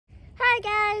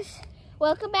guys,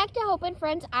 welcome back to Hope and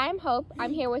Friends. I'm Hope.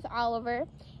 I'm here with Oliver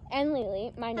and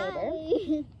Lily, my neighbor.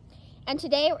 Hi. And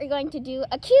today we're going to do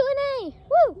a Q&A.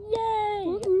 Woo!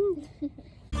 Yay!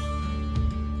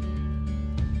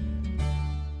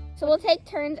 So we'll take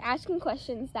turns asking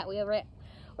questions that we have wrote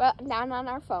down on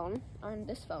our phone, on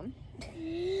this phone.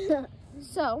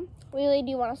 So, Lily, do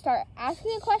you want to start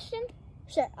asking a question?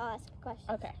 Sure, I'll ask a question.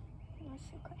 Okay.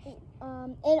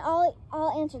 And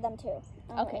I'll answer them too.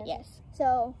 Okay, yes.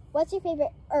 So, what's your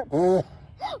favorite, or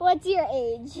what's your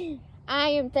age? I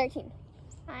am 13.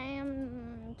 I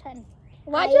am 10.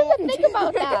 Why'd you have to think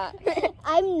about that?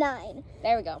 I'm 9.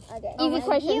 There we go. Okay. Easy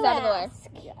questions out of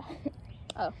the way. way.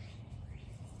 Oh.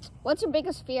 What's your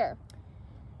biggest fear?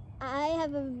 I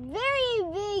have a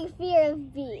very big fear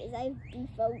of bees. I have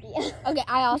bee-phobia. Okay,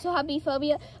 I also have bee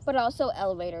phobia, but also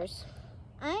elevators.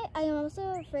 I am also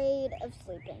afraid of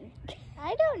sleeping.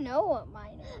 I don't know what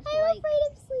mine is. I'm afraid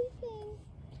of sleeping.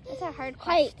 That's a hard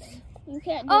question. Heights. You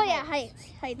can't do Oh yeah, heights.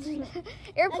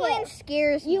 Airplane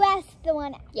scares me. You asked the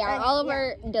one. Yeah,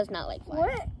 Oliver does not like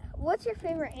flying. What's your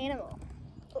favorite animal?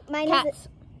 Mine Cats. is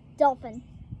a dolphin.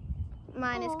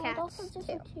 Mine is cats Dolphins are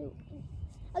so too. cute.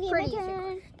 Okay, Pretty my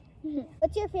turn.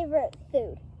 What's your favorite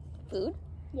food? Food?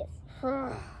 Yes.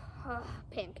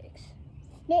 Pancakes.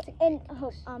 Make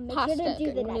sure Pasta, to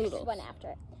do the next noodles. one after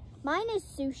it. Mine is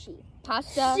sushi.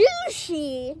 Pasta.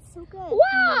 Sushi. It's so good.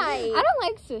 Why? I don't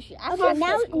like sushi. Okay,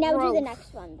 now do the gross.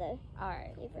 next one. The All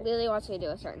right. favorite. Lily wants me to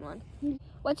do a certain one.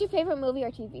 What's your favorite movie or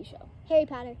TV show? Harry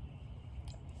Potter.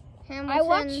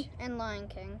 Hamilton and Lion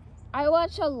King. I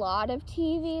watch a lot of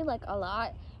TV, like a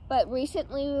lot. But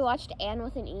recently we watched Anne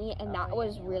with an E, and that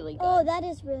was really good. Oh, that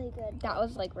is really good. That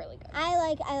was like really good. I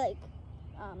like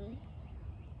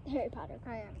Harry Potter.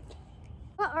 I am.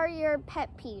 What are your pet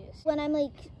peeves? When I'm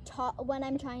like when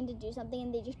I'm trying to do something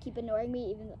and they just keep ignoring me,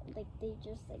 even though, like they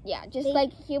just like Yeah, just They-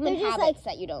 like human they're just, habits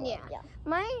like- that you don't Yeah.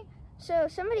 like. Yeah.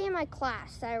 Somebody in my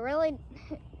class that I really,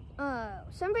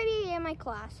 somebody in my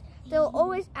class, they'll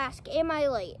always ask, am I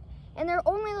late? And they're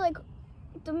only like,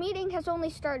 the meeting has only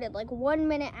started like 1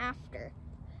 minute after.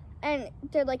 And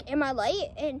they're like, am I late?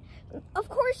 And of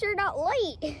course you're not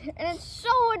late. And it's so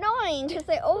annoying because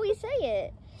they always say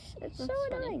it. It's so That's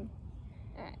funny. annoying.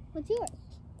 What's yours?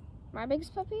 My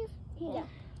biggest pet peeve? Yeah.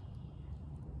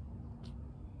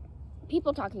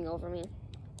 People talking over me.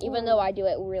 Even though I do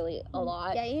it really a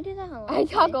lot. Yeah, you do that a lot. I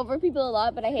talk over people a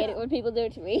lot, but I hate it when people do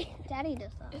it to me. Daddy does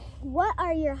that. What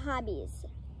are your hobbies?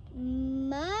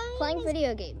 Mine. Playing is-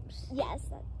 video games. Yes,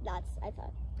 that's I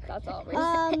thought. That's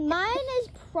all. Mine is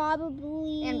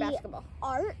probably And basketball.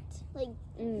 art. Like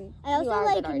Mm, I also you are a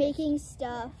like good artist. making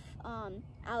stuff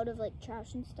out of like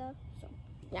trash and stuff. So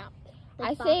Yeah.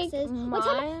 like I think boxes.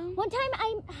 mine. One time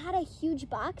I had a huge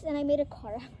box and I made a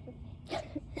car out of it.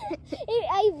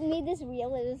 I made this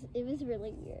wheel. It was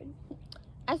really weird.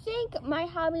 I think my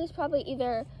hobby is probably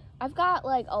either. I've got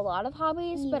like a lot of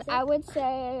hobbies, but I would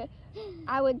say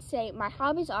my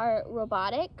hobbies are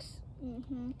robotics,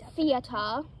 Mm-hmm.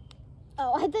 theater,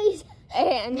 Oh, I thought you said,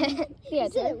 and you said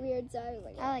theater, it weird. So I was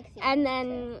like, I like theater. and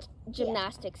then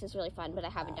gymnastics is really fun, but I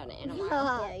haven't done it in a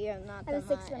while. Yeah, you have not I was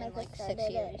done 6 that when I in first like started 6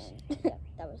 it. years. And, yeah,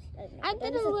 that was I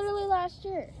did it literally last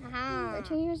year Uh-huh. or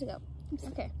 2 years ago.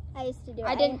 Okay, I used to do it.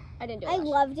 I didn't do it. I last year.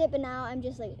 loved it, but now I'm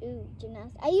just like, ooh,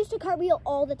 gymnastics. I used to cartwheel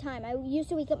all the time. I used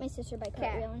to wake up my sister by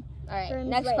cartwheeling. All right, Her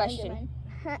next right under question.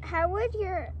 mine. How would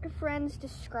your friends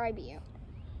describe you?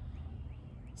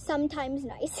 Sometimes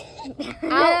nice.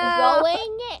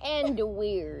 Outgoing and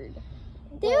weird.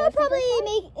 They would probably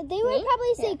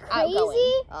say Yeah, crazy,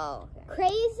 outgoing. Oh, okay.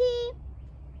 crazy,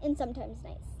 and sometimes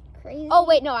nice. Crazy. Oh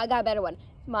wait, no, I got a better one.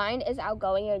 Mine is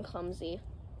outgoing and clumsy.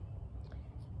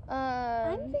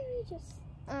 I'm very just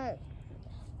uh,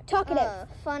 talkative.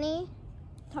 funny,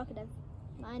 Talkative.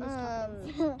 Mine is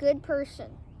talkative. good person.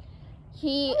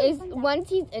 He Oh, is fun fact. once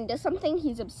he's into something,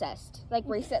 he's obsessed. Like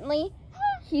recently,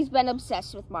 he's been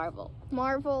obsessed with Marvel.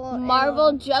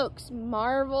 Marvel jokes,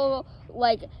 Marvel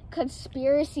like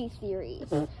conspiracy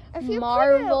theories. If you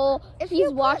Marvel. if you He's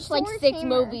put watched like Thor's 6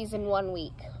 hammer- movies in 1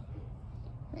 week.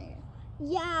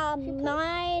 Yeah,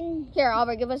 mine. Here,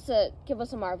 Albert, give us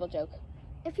a Marvel joke.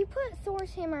 If you put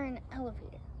Thor's hammer in an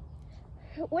elevator,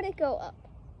 would it go up?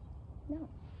 No,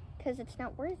 because it's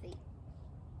not worthy.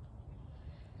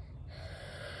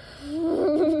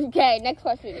 Okay, next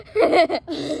question.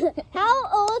 How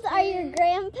old are your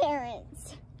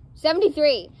grandparents?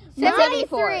 73.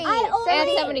 74. I And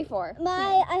only- 74.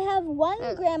 I have one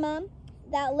Oh. grandma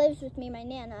that lives with me, my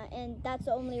nana, and that's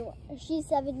the only one. She's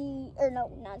 70, or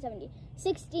no, not 70,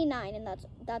 69, and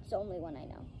that's the only one I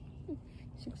know.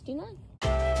 69.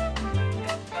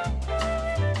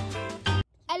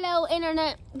 Hello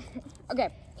internet. Okay.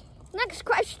 Next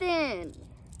question.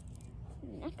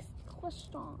 Next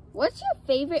question. What's your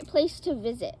favorite place to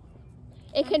visit?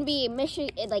 It can be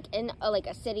Michigan, like in like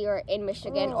a city or in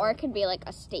Michigan, or it can be like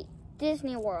a state.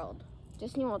 Disney World.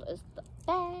 Disney World is the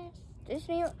best.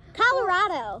 Disney.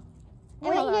 Colorado. I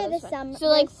went here Colorado's this fun. summer. So,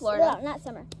 like, this- Florida? well, not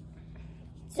summer.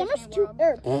 Summer's Disney too.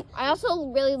 World. I also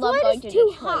really love Florida's going to too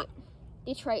Detroit. hot.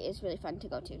 Detroit is really fun to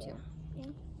go to too.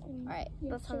 All right. Yeah,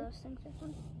 Both sure. of those things are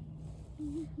fun.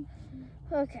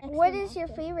 Okay. Next What one, is your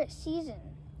okay. favorite season?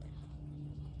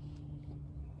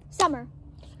 Summer.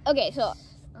 Okay, so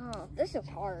Oh, this is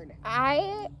hard.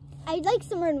 I I like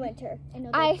summer and winter.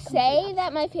 know they're I complete say opposites.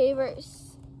 that my favorite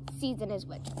season is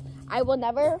winter. I will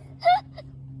never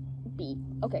be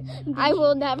okay. I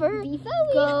will never Beef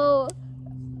Ellie. go.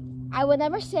 I will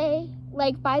never say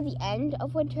like by the end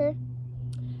of winter.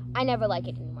 I never like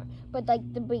it anymore. But like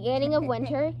the beginning of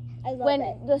winter, I love when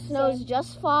it. the snow's Same.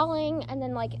 just falling, and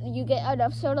then like you get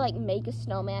enough snow to like make a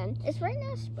snowman. Is right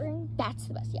now spring? That's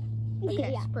the best. Yeah.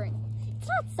 Okay, Yeah. spring. It's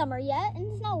not summer yet,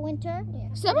 and it's not winter.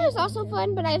 Summer is also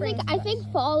fun, but I Spring's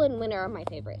think fall and winter are my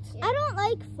favorites. I don't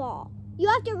like fall. You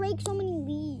have to rake so many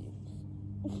leaves.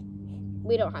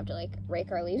 We don't have to like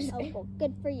rake our leaves. Oh, cool.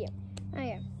 Good for you. Oh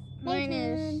yeah. My Mine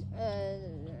is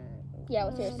Yeah,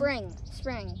 what's yours?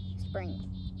 spring.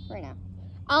 Right now.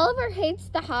 Oliver hates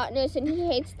the hotness and he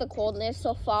hates the coldness,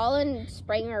 so fall and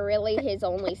spring are really his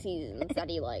only seasons that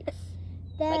he likes.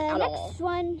 The Like, at next all.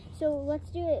 one, so let's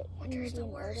do it. Winter's the in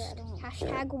order, worst. I don't know.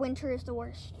 Hashtag winter is the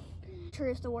worst. Winter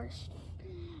is the worst.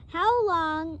 How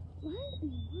long?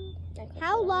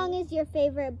 How long is your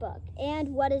favorite book?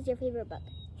 And what is your favorite book?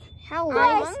 How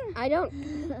I, long? I don't,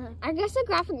 I guess a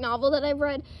graphic novel that I've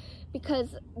read,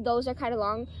 because those are kind of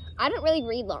long. I don't really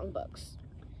read long books.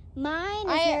 Mine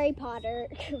is Harry Potter,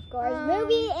 of course.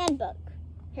 Movie and book.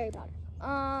 Harry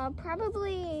Potter.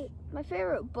 Probably my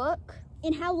favorite book.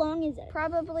 And how long is it?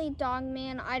 Probably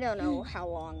Dogman. I don't know how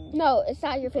long. No, it's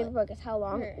not your favorite book. It's how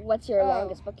long. What's your Oh.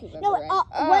 longest book you've ever No,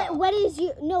 read? what is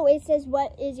you? No, it says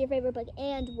what is your favorite book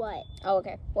and what. Oh,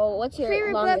 okay. Well, what's your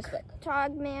Favorite longest book? book?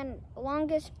 Dogman.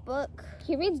 Longest book.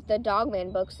 He reads the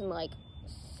Dogman books in like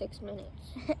 6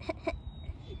 minutes.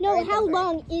 No, Very how different.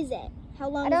 long is it? How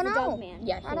long I is don't the know. Dogman?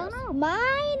 Yeah, I don't know.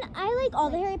 Mine, I like all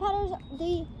the Harry Potters.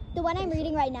 The one I'm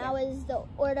reading right now is the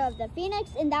Order of the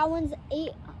Phoenix, and that one's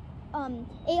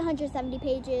 870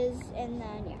 pages, and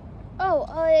then yeah. Oh,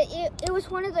 it was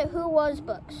one of the Who Was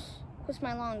books. It was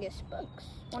my longest books.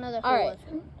 One of the Who All right.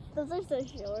 Was. Those are so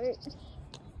short.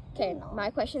 Okay, my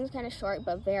question is kind of short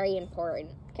but very important.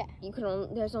 'Kay. You can only,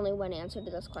 there's only one answer to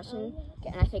this question,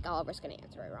 Okay. and I think Oliver's gonna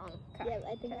answer it wrong. Yeah,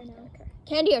 I think I know.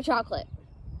 Candy or chocolate?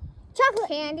 Chocolate.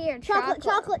 Candy or Chocolate,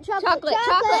 chocolate, chocolate, Chocolate,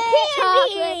 chocolate,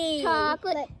 chocolate,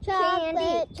 chocolate,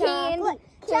 chocolate,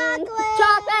 chocolate,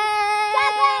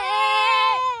 chocolate,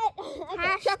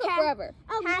 Okay, chocolate forever.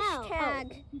 Oh,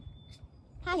 Hashtag.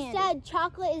 Hashtag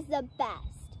chocolate is the best.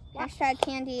 Hashtag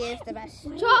candy is the best.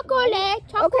 Chocolate,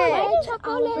 chocolate, Okay.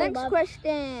 chocolate. Next love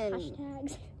question.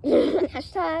 Hashtags.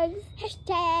 Hashtags.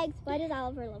 Hashtags. Why does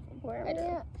Oliver love them? I don't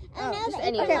know. I know just that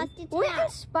any you of them. lost its What hat.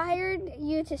 inspired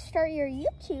you to start your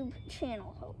YouTube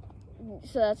channel, Hope?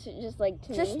 So that's just like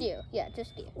to Just me. you. Yeah,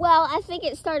 just you. Well, I think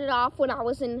it started off when I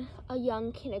was in a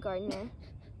young kindergartner.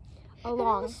 A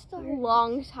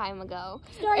long time ago.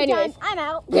 Story Anyways. time. I'm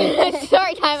out.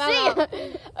 Story time. I'm out.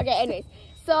 Okay. Anyways,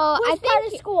 so I Worst part of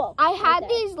think school. I had Right there.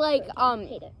 these like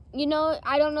Hate it. you know,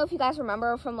 I don't know if you guys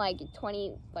remember from like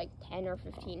 10 or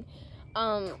 15,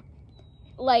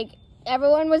 like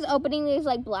everyone was opening these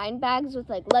like blind bags with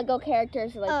like Lego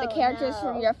characters, or, like the Oh, characters no.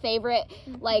 from your favorite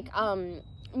like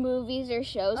movies or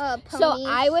shows. So Ponies.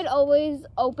 I would always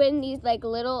open these like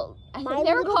little, I My think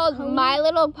they were Little called Pony? My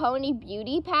Little Pony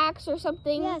beauty packs or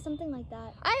something. Yeah, something like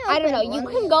that. I don't know. You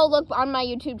can go look on my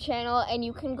YouTube channel, and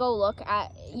you can go look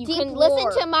at. You Deep can lore.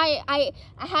 listen to my. I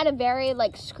had a very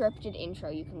like scripted intro.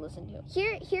 You can listen to.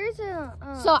 Here's a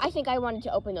So I think I wanted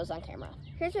to open those on camera.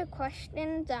 here's a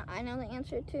question that I know the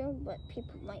answer to, but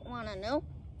people might want to know.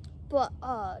 But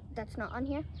that's not on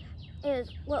here. Is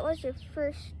what was your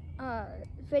first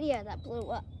video that blew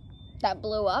up? That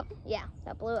blew up. Yeah,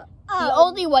 that blew up. The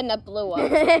only one that blew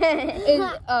up is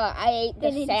I ate The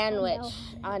the Nintendo. sandwich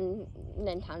on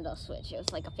Nintendo Switch. It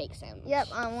was like a fake sandwich. Yep,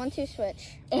 on 1-2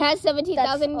 Switch. It has 17,000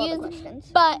 That's all the views,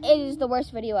 questions. but it is the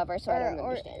worst video ever. So I don't Or-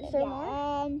 understand. so it.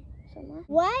 more? Um,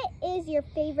 what is your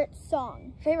favorite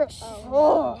song? Favorite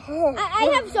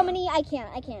I have so many. I can't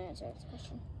answer this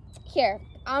question. Here,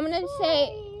 I'm gonna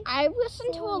say I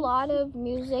listen to a lot of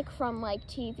music from like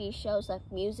TV shows, like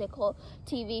musical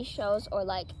TV shows, or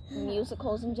like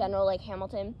musicals in general, like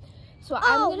Hamilton. So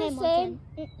I'm gonna say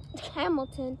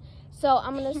Hamilton. So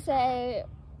I'm gonna say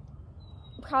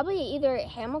probably either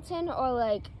Hamilton or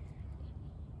like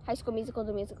High School Musical,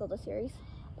 the musical, the series.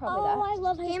 Probably Oh, I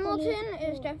love High School Hamilton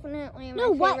Musical. is definitely my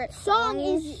No, favorite what song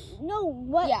songs. is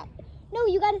what? Yeah. No,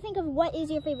 you got to think of what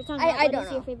is your favorite song. I not what don't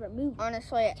is your know. favorite movie.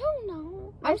 Honestly, I don't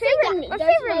know. My I'm favorite- saying my that those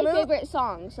favorite are my mo- favorite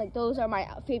songs. Like those are my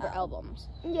favorite albums.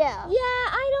 yeah. Yeah,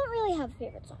 I don't really have a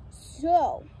favorite song.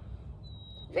 So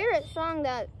Favorite song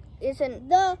that isn't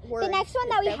the Words next one is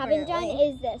that we haven't done definitely-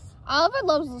 is this. Oliver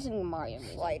loves listening to Mario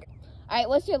music. Slide. All right,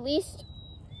 what's your least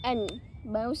and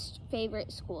most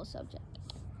favorite school subject?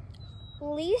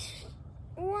 Least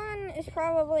one is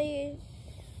probably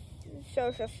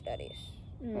social studies.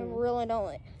 I really don't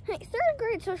like. Hey, 3rd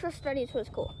grade social studies was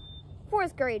cool.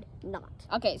 4th grade, not.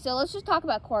 Okay, so let's just talk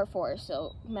about core 4.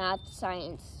 So math,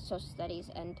 science, social studies,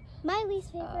 and My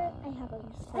least favorite. I have a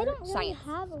least. I don't really science.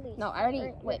 have a least. no, I already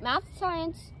favorite. wait. Math,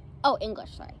 science. Oh,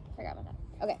 English. Sorry, forgot about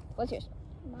that. Okay, what's yours?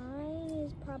 Mine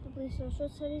is probably social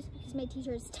studies because my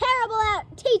teacher is terrible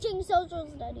at teaching social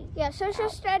studies. Yeah, social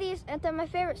studies, and then my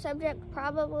favorite subject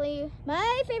probably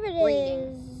My favorite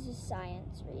Reading. is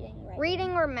science, reading, right?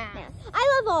 reading or math. Math.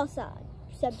 I love all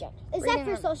subjects except Reading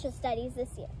for or- social studies this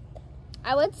year.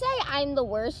 I would say I'm the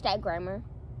worst at grammar.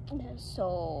 Okay.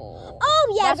 So.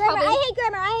 Oh yeah, That's grammar. probably- I hate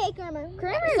grammar. I hate grammar.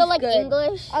 Grammar So is like good.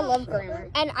 English. I love grammar.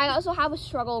 And I also have a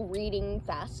struggle reading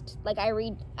fast. Like I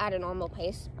read at a normal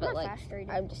pace, but I'm a like fast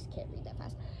reader. I just can't read that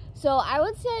fast. So I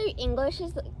would say English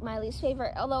is my least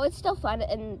favorite, although it's still fun,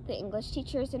 and the English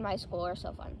teachers in my school are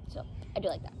so fun. So I do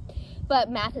like that. But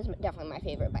math is definitely my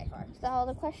favorite by far. Is that all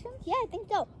the questions? Yeah, I think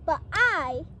so. But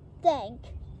I think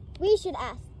we should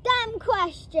ask them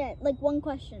question, like one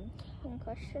question. One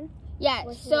question. Yeah.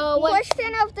 What's So the- what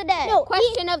Question of the day. No,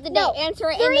 question of the day? no, Answer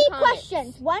it in 3 the comments.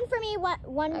 questions. One for me.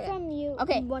 One Okay. from you.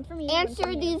 Okay. One from you. one Answer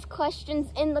from you. these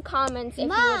questions in the comments if you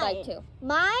would like to.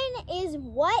 Mine is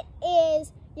what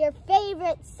is your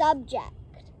favorite subject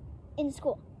in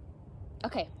school?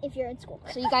 Okay. If you're in school.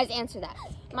 So you guys answer that.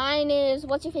 Mine is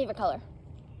what's your favorite color?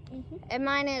 And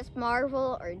mine is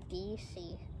Marvel or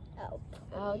DC. Oh.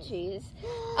 Oh jeez.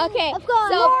 Okay. Of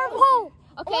course. So Marvel.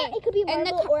 okay. Or it could be in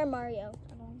the Marvel or Mario.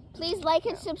 Please like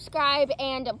and subscribe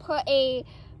and put a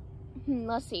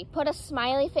let's see, put a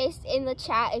smiley face in the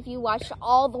chat if you watched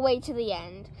all the way to the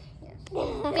end. Yes.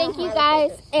 Thank you Smiley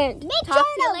guys faces. and Me talk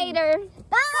to you too. later.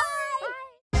 Bye.